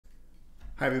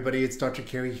Hi everybody, it's Dr.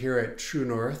 Cary here at True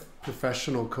North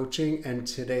Professional Coaching, and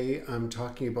today I'm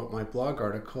talking about my blog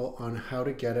article on how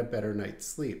to get a better night's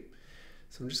sleep.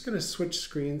 So I'm just going to switch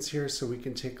screens here so we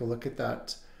can take a look at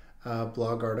that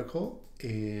blog article,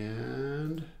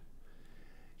 and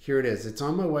here it is. It's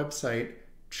on my website,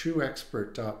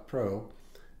 trueexpert.pro,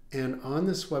 and on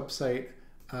this website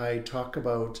I talk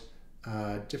about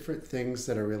different things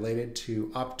that are related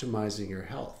to optimizing your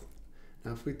health.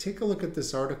 Now if we take a look at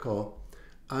this article,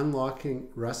 Unlocking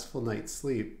Restful Night's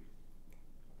Sleep.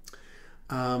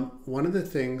 One of the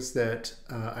things that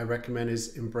I recommend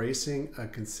is embracing a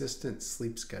consistent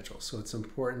sleep schedule. So it's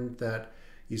important that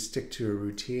you stick to a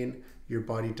routine. Your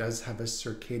body does have a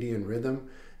circadian rhythm,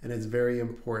 and it's very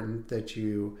important that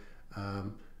you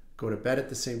go to bed at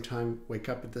the same time, wake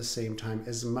up at the same time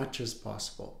as much as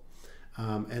possible.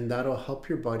 And that'll help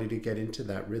your body to get into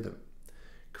that rhythm.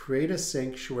 Create a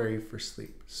sanctuary for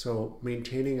sleep. So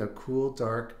maintaining a cool,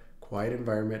 dark, quiet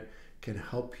environment can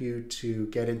help you to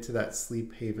get into that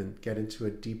sleep haven, get into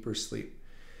a deeper sleep.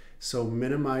 So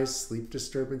minimize sleep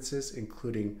disturbances,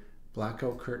 including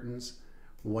blackout curtains,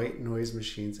 white noise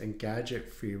machines, and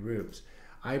gadget-free rooms.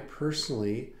 I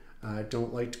personally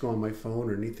don't like to go on my phone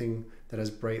or anything that has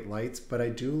bright lights, but I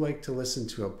do like to listen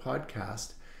to a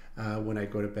podcast when I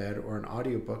go to bed, or an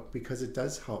audiobook, because it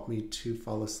does help me to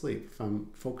fall asleep. If I'm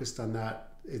focused on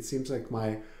that, it seems like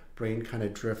my brain kind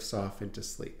of drifts off into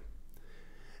sleep.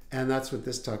 And that's what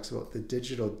this talks about, the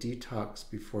digital detox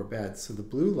before bed. So the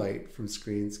blue light from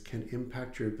screens can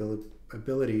impact your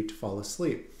ability to fall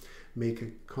asleep. Make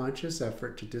a conscious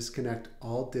effort to disconnect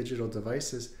all digital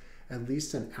devices at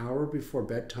least an hour before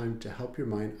bedtime to help your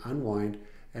mind unwind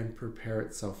and prepare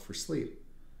itself for sleep.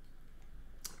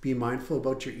 Be mindful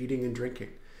about your eating and drinking.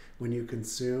 When you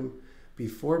consume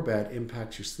before bed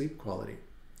impacts your sleep quality.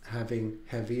 Having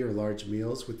heavy or large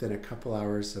meals within a couple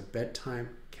hours of bedtime,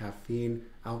 caffeine,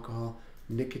 alcohol,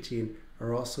 nicotine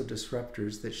are also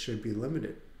disruptors that should be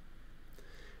limited.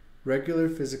 Regular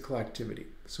physical activity.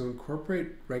 So incorporate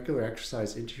regular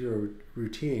exercise into your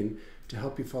routine to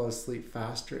help you fall asleep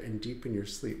faster and deepen your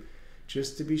sleep.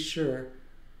 Just to be sure,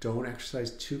 don't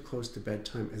exercise too close to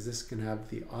bedtime, as this can have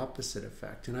the opposite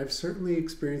effect. And I've certainly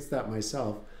experienced that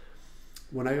myself.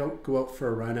 When I go out for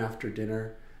a run after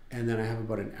dinner and then I have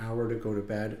about an hour to go to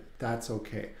bed, that's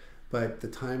okay. But the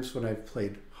times when I've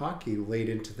played hockey late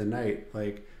into the night,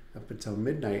 like up until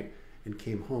midnight, and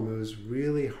came home, it was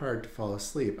really hard to fall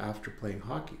asleep after playing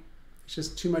hockey. It's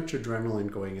just too much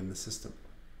adrenaline going in the system.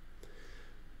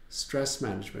 Stress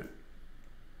management.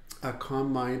 A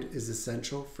calm mind is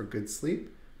essential for good sleep.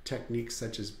 Techniques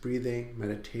such as breathing,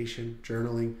 meditation,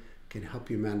 journaling can help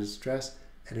you manage stress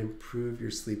and improve your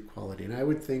sleep quality. And I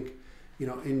would think,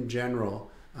 in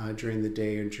general, during the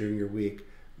day and during your week,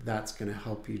 that's going to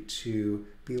help you to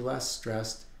be less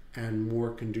stressed and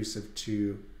more conducive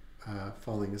to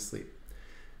falling asleep.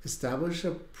 Establish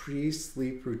a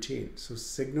pre-sleep routine. So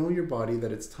signal your body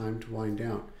that it's time to wind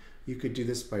down. You could do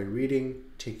this by reading,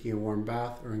 taking a warm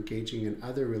bath, or engaging in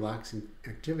other relaxing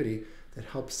activity that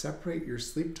helps separate your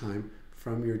sleep time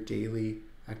from your daily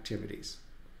activities.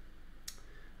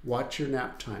 Watch your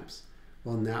nap times.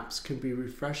 While naps can be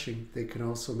refreshing, they can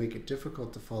also make it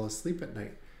difficult to fall asleep at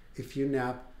night. If you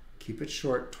nap, keep it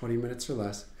short, 20 minutes or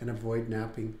less, and avoid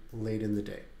napping late in the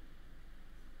day.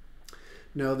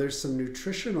 Now, there's some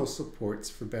nutritional supports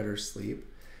for better sleep,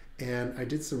 and I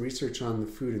did some research on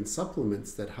the food and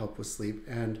supplements that help with sleep,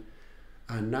 and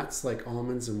nuts like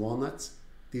almonds and walnuts.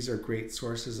 These are great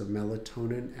sources of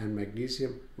melatonin and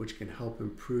magnesium, which can help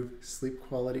improve sleep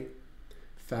quality.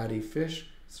 Fatty fish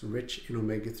is rich in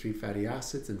omega-3 fatty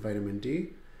acids and vitamin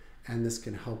D, and this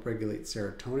can help regulate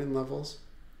serotonin levels.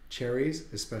 Cherries,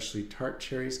 especially tart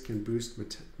cherries, can boost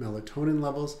melatonin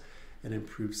levels and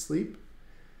improve sleep.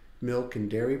 Milk and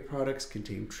dairy products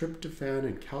contain tryptophan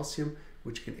and calcium,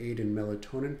 which can aid in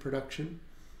melatonin production.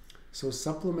 So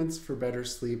supplements for better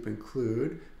sleep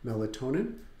include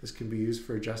melatonin. This can be used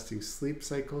for adjusting sleep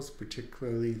cycles,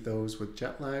 particularly those with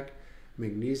jet lag.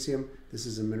 Magnesium, this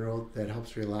is a mineral that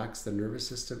helps relax the nervous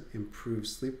system, improve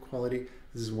sleep quality.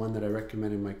 This is one that I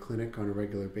recommend in my clinic on a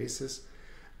regular basis.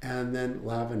 And then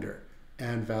lavender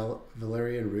and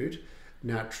valerian root,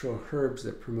 natural herbs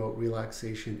that promote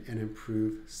relaxation and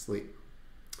improve sleep.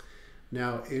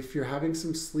 Now, if you're having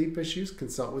some sleep issues,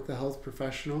 consult with a health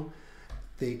professional.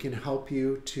 They can help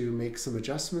you to make some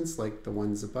adjustments like the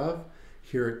ones above.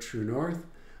 Here at True North,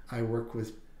 I work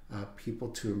with people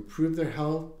to improve their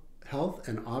health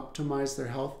and optimize their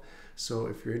health. So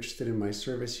if you're interested in my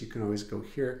service, you can always go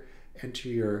here, enter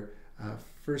your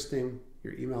first name,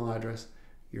 your email address,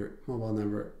 your mobile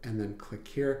number, and then click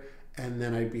here, and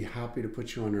then I'd be happy to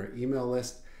put you on our email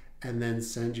list and then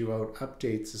send you out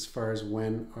updates as far as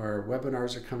when our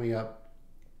webinars are coming up,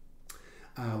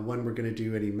 when we're going to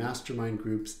do any mastermind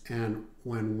groups, and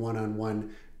when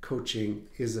one-on-one coaching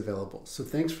is available. So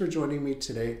thanks for joining me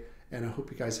today, and I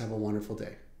hope you guys have a wonderful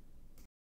day.